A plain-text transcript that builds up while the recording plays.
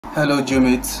Hello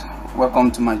Geomates,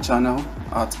 welcome to my channel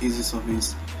at Easy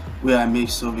Surveys, where I make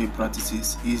survey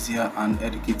practices easier and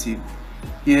educative.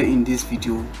 Here in this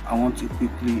video, I want to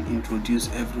quickly introduce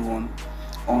everyone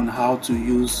on how to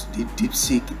use the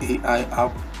Deepseek AI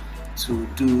app to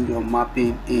do your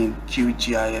mapping in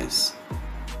QGIS.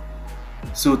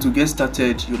 So to get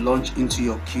started, you launch into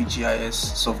your QGIS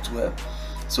software.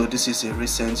 So this is a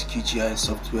recent QGIS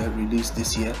software released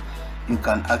this year. You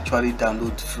can actually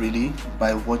download freely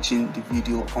by watching the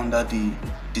video under the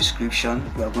description.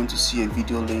 You are going to see a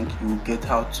video link. You will get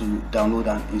how to download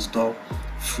and install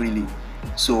freely.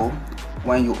 So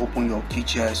when you open your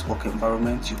QGIS work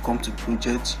environment, you come to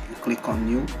project, you click on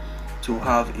new to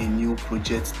have a new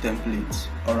project template.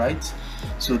 Alright,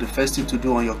 so the first thing to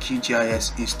do on your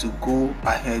QGIS is to go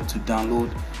ahead to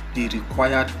download the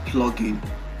required plugin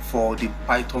for the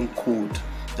Python code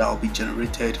that will be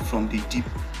generated from the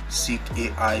Deepseek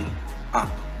AI app.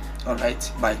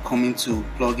 Alright, by coming to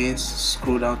plugins,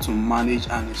 scroll down to manage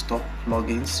and install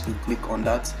plugins, you click on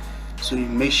that. So you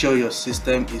make sure your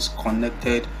system is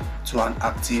connected to an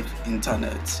active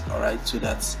internet, alright, so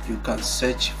that you can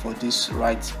search for this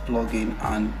right plugin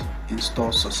and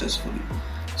install successfully.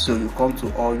 So you come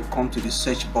to the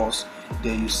search box,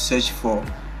 then you search for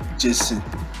JSON,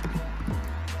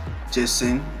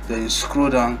 then you scroll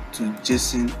down to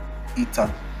JSON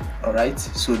Ether. Alright,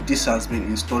 so this has been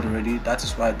installed already. That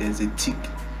is why there's a tick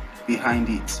behind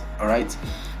it. Alright,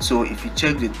 so if you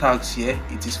check the tags here,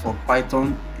 it is for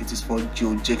Python, it is for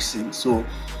GeoJSON. So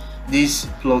this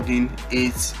plugin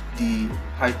aids the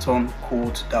Python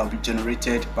code that will be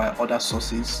generated by other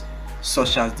sources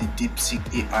such as the Deepseek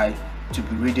AI to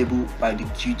be readable by the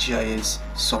QGIS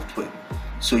software.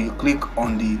 So you click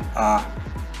on the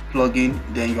plugin,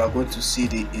 then you are going to see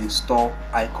the install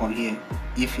icon here.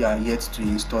 If you are yet to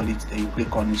install it, then you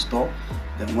click on install.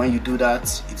 Then when you do that,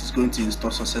 it is going to install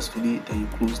successfully. Then you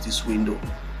close this window.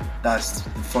 That's the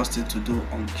first thing to do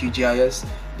on QGIS.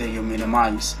 Then you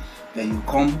minimize, then you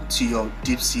come to your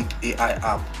Deepseek AI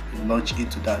app, you launch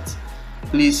into that.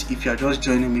 Please, if you are just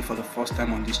joining me for the first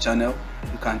time on this channel,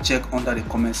 you can check under the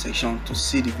comment section to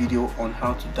see the video on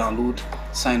how to download,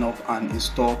 sign up and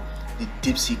install the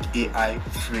Deepseek AI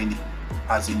freely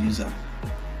as a user.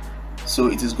 So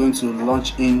it is going to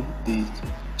launch in the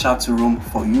chat room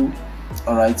for you.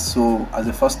 Alright, so as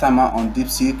a first timer on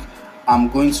Deepseek, I'm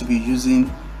going to be using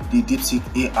the Deepseek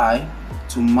AI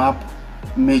to map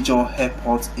major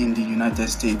airports in the United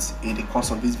States in the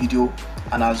course of this video,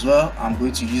 and as well I'm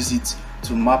going to use it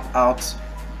to map out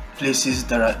places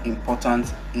that are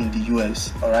important in the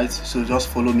US. Alright, so just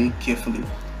follow me carefully.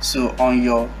 So on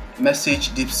your message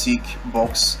Deepseek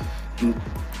box, you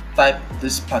type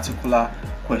this particular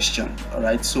question.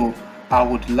 Alright, so I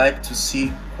would like to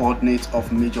see coordinates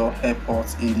of major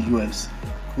airports in the US.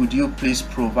 Could you please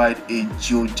provide a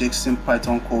GeoJSON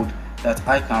Python code that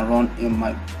I can run in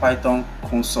my Python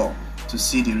console to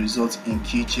see the results in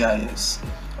QGIS?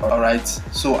 Alright,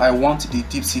 so I want the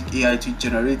Deepseek AI to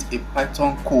generate a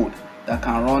Python code that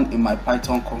can run in my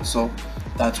Python console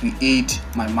that will aid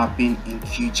my mapping in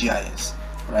QGIS.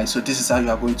 Alright, so this is how you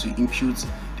are going to input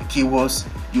the keywords.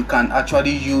 You can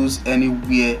actually use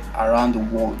anywhere around the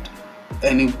world.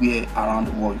 Anywhere around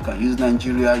the world. You can use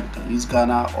Nigeria, you can use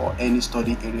Ghana, or any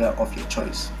study area of your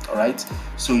choice. Alright,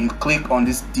 so you click on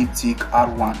this Deepseek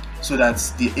R1 so that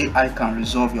the AI can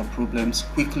resolve your problems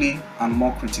quickly and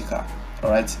more critical.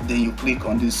 Alright, then you click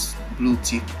on this blue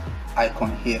tick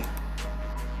icon here.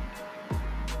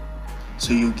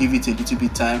 So you give it a little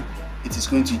bit time. It is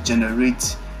going to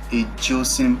generate a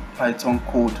JSON Python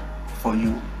code for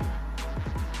you.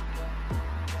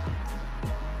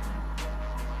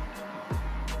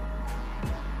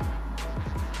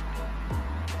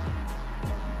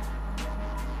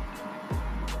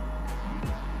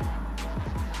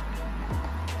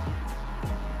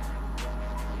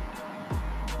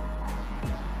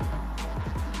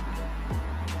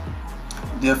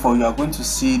 Therefore, you are going to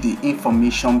see the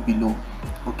information below.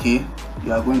 Okay,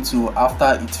 you are going to,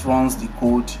 after it runs the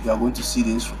code, you are going to see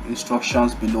the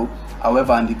instructions below.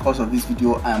 However, in the course of this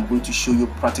video, I am going to show you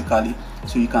practically,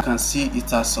 so you can see it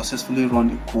has successfully run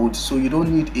the code. So you don't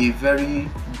need a very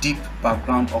deep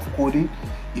background of coding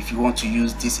if you want to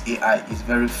use this AI. It's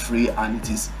very free and it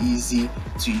is easy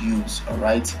to use. All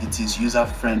right, it is user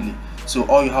friendly. So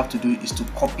all you have to do is to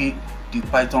copy the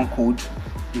Python code,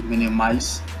 you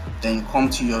minimize, then you come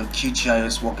to your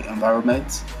QGIS work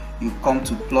environment, you come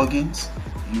to plugins,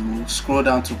 you scroll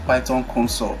down to Python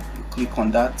console, you click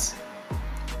on that,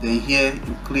 then here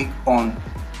you click on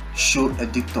show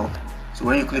editor. So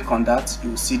when you click on that,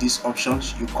 you will see these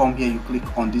options. You come here, you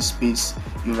click on this space,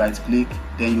 you right click,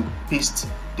 then you paste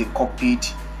the copied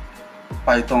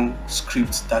Python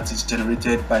script that is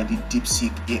generated by the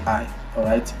Deepseek AI.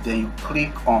 Alright, then you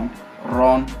click on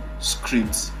run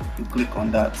script, you click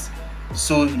on that.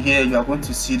 So here you are going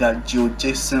to see that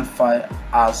GeoJSON file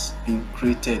has been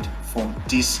created for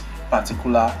this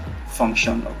particular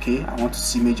function. Okay, I want to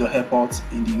see major airports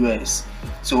in the US.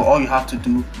 So all you have to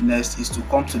do next is to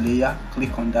come to layer,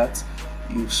 click on that,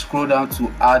 you scroll down to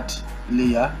add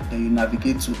layer, then you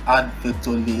navigate to add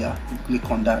vector layer, you click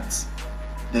on that,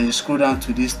 then you scroll down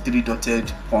to this three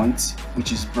dotted point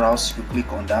which is browse, you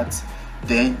click on that,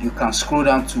 then you can scroll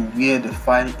down to where the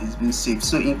file is being saved.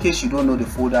 So in case you don't know the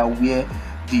folder where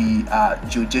the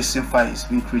GeoJSON file is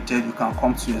being created, you can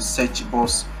come to your search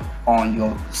box on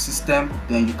your system,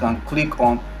 then you can click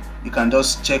on, you can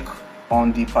just check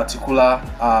on the particular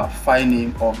file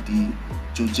name of the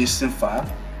GeoJSON file.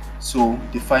 So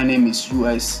the file name is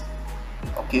US.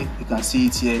 Okay, you can see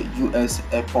it here, US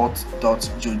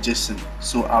airport.geojson.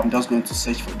 So I'm just going to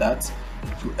search for that,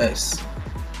 US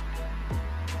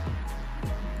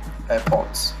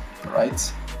airport,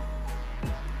 right?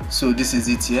 So this is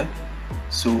it here.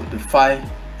 So the file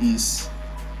is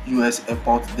US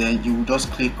airport, then you will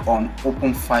just click on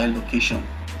open file location.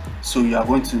 So you are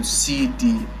going to see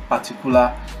the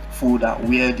particular folder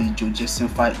where the GeoJSON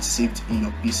file is saved in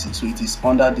your PC. So it is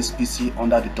under this PC,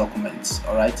 under the documents,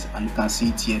 all right, and you can see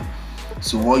it here.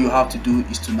 So what you have to do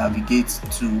is to navigate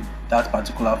to that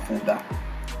particular folder.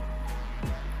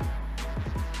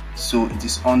 So it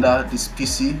is under this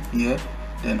PC here,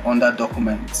 then under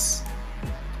documents,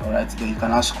 all right, then you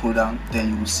can now scroll down, then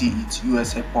you will see it,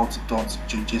 US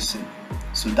airport.geojson.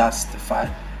 So that's the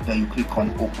file, then you click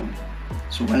on open.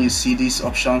 So when you see these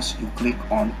options, you click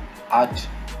on add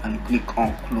and you click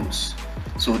on close.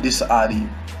 So these are the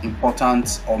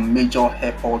important or major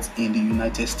airports in the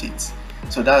United States.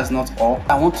 So that is not all.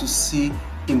 I want to see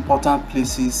important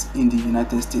places in the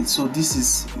United States. So this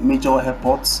is major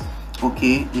airports,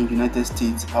 okay, in United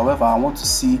States. However, I want to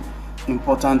see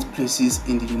important places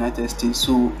in the United States.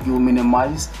 So you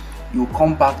minimize, you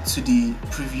come back to the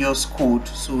previous code.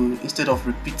 So instead of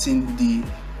repeating the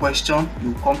question,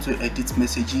 you come to edit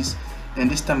messages, then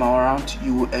this time around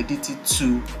you will edit it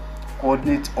to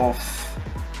coordinate of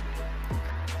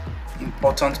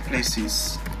important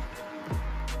places.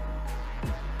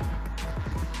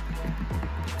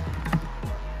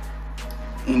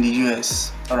 In the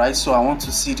US. Alright, so I want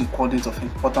to see the coordinate of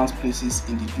important places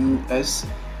in the US.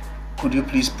 Could you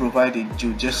please provide a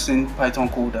GeoJSON Python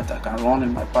code that I can run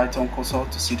in my Python cursor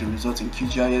to see the result in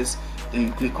QGIS? Then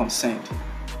you click on send.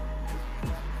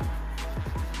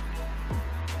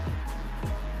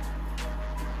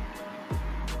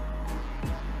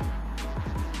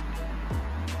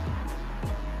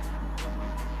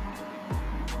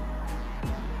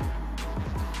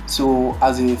 So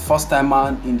as a first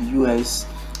timer in the US,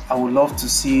 I would love to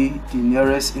see the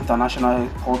nearest international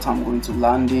airport I'm going to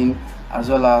land in, as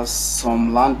well as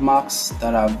some landmarks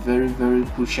that are very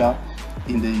crucial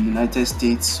in the United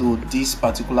States. So this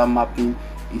particular mapping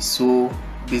is so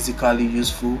basically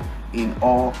useful in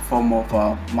all form of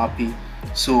mapping.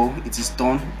 So it is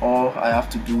done. All I have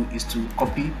to do is to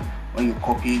copy. When you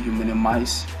copy, you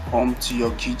minimize, come to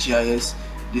your QGIS.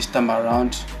 This time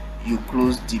around, you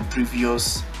close the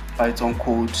previous Python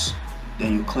codes,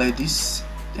 then you clear this,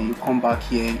 then you come back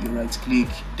here, you right click,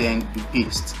 then you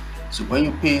paste. So when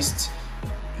you paste,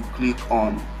 you click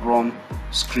on run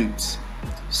script.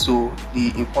 So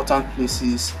the important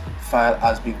places file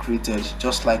has been created,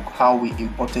 just like how we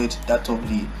imported that of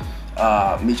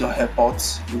the major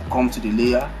airports. You come to the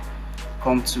layer,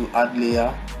 come to add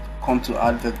layer, come to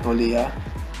add vector layer,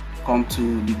 come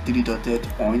to the three dotted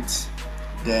points.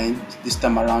 Then this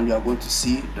time around you are going to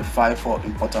see the file for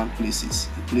important places.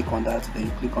 You click on that, then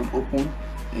you click on open,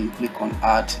 then you click on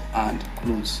add and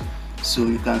close. So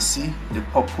you can see the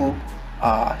purple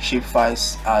shape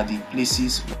files are the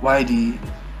places, while the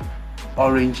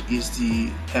orange is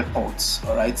the airports.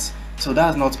 All right, so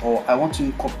that's not all. I want to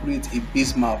incorporate a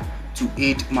base map to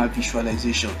aid my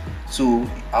visualization. So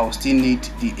I will still need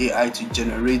the AI to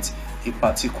generate a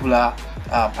particular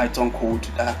Python code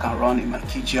that I can run in my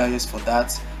QGIS. For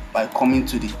that, by coming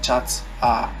to the chat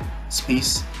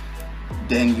space,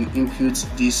 then you input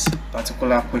this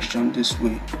particular question this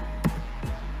way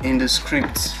in the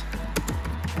script.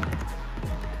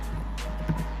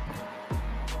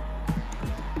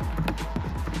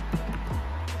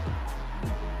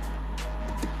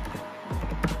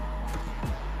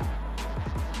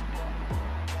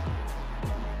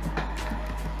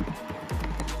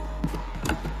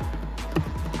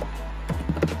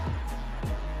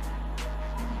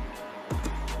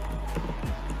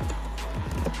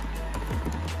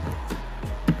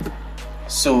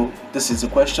 So this is the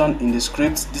question in the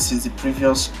script. This is the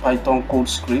previous Python code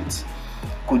script.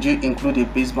 Could you include a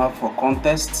base map for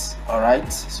contests? All right,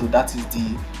 so that is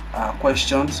the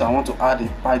question. So I want to add a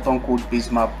Python code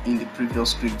base map in the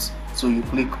previous script. So you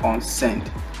click on send.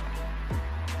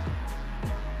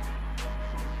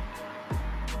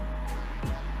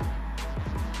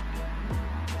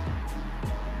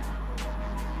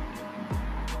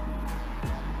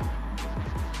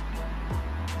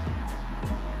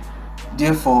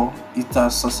 Therefore, it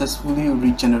has successfully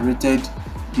regenerated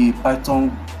the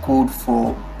Python code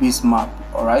for base map.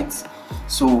 All right,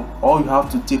 so all you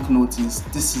have to take note is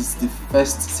this is the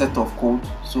first set of code,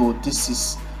 so this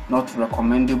is not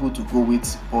recommendable to go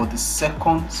with. But the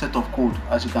second set of code,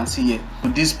 as you can see here, so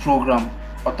this program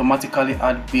automatically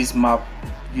add base map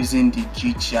using the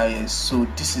QGIS. So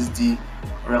this is the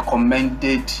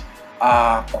recommended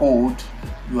code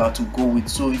you have to go with.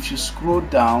 So if you scroll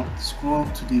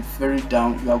to the very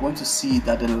down, you are going to see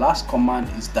that the last command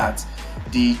is that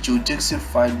the geodesic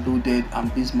file loaded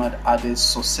and base map added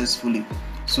successfully.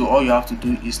 So all you have to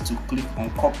do is to click on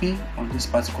copy on this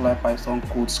particular Python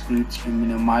code script, you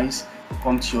minimize,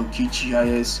 come to your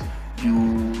QGIS,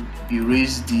 you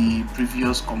erase the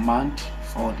previous command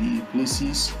for the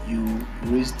places, you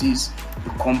erase this,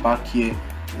 you come back here,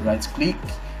 you right click,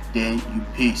 then you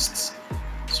paste.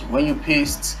 So when you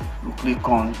paste, you click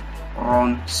on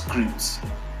run script.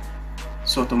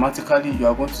 So automatically you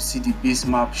are going to see the base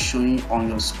map showing on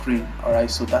your screen. All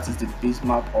right, so that is the base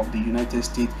map of the United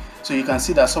States. So you can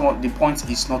see that some of the points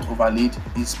is not overlaid.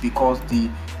 It's because the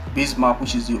base map,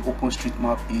 which is the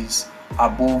OpenStreetMap, is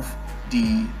above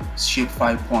the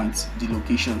shapefile point, the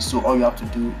location. So all you have to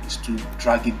do is to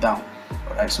drag it down.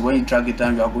 All right, so when you drag it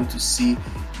down, you are going to see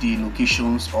the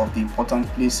locations of the important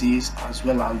places as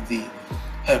well as the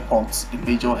airports, the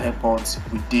major airports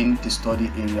within the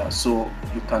study area. So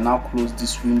you can now close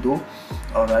this window.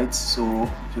 All right, so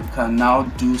you can now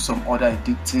do some other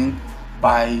editing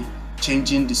by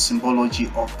changing the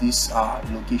symbology of these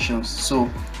locations. So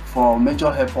for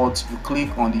major airports, you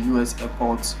click on the US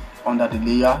airports under the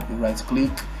layer, you right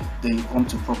click, then you come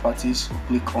to properties,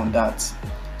 you click on that.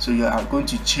 So you are going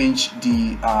to change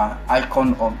the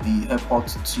icon of the airport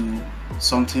to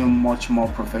something much more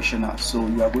professional. So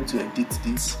you are going to edit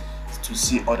this to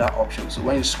see other options. So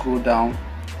when you scroll down,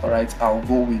 all right, I'll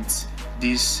go with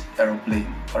this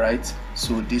aeroplane. All right,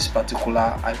 so this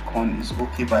particular icon is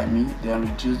okay by me. Then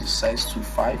reduce the size to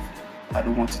 5. I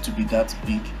don't want it to be that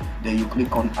big. Then you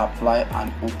click on apply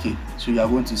and OK. So you are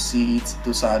going to see it.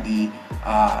 Those are the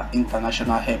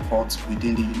international airports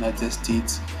within the United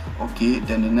States. Okay,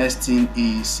 then the next thing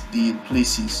is the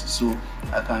places. So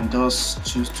I can just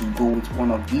choose to go with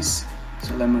one of these.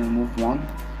 So let me remove one.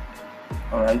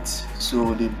 All right,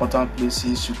 so the important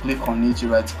places, you click on it,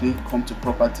 you right click, come to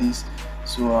properties.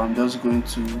 So I'm just going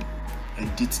to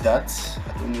edit that.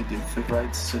 I don't need the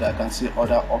favorite so that I can see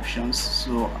other options.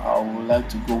 So I would like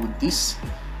to go with this.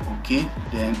 Okay,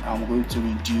 then I'm going to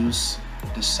reduce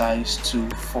the size to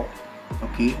 4.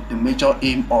 Okay, the major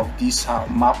aim of this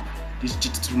map, this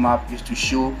GT2 map, is to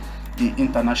show the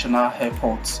international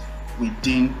airports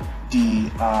within the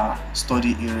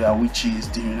study area, which is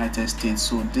the United States.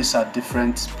 So these are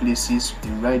different places with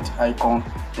the red icon.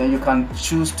 Then you can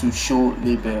choose to show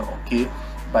label, okay,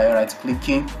 by right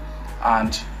clicking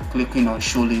and clicking on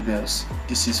show labels.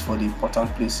 This is for the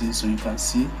important places. So you can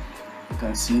see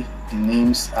the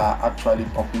names are actually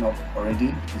popping up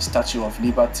already. The Statue of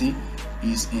Liberty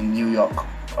is in New York.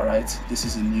 All right, this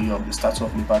is in New York, the Statue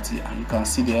of Liberty, and you can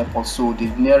see the airport. So the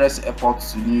nearest airport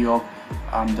to New York,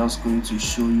 I'm just going to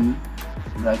show you.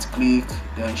 Right click,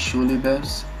 then show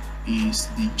labels, is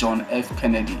the John F.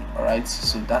 Kennedy. All right,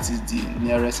 so that is the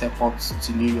nearest airport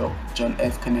to New York, John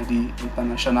F. Kennedy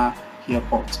International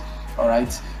Airport. All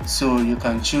right, so you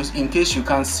can choose, in case you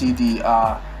can't see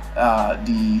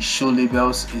the show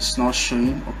labels is not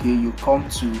showing. Okay, you come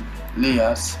to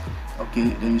layers. Okay,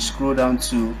 then you scroll down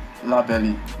to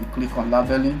labeling, you click on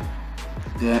labeling,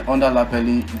 then under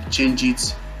labeling you change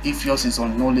it. If yours is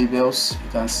on no labels, you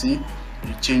can see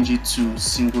you change it to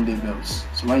single labels.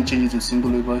 So when you change it to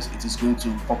single labels, it is going to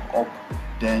pop up.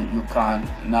 Then you can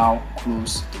now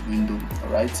close the window. All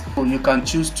right, so you can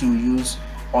choose to use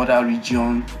other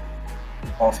region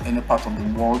of any part of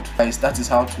the world. Guys, that is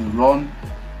how to run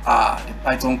the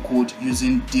Python code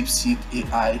using Deepseek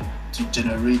AI to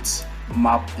generate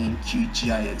map in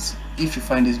QGIS. If you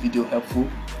find this video helpful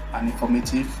and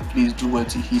informative, please do well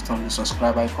to hit on the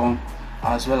subscribe icon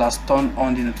as well as turn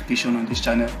on the notification on this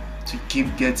channel to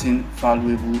keep getting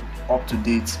valuable,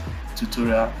 up-to-date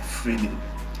tutorial freely.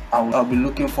 I'll be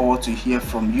looking forward to hear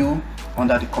from you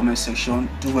under the comment section.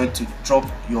 Do well to drop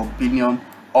your opinion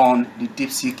on the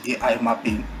Deepseek AI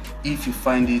mapping if you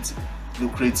find it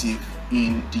lucrative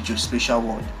in the geospatial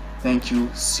world. Thank you.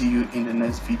 See you in the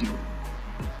next video.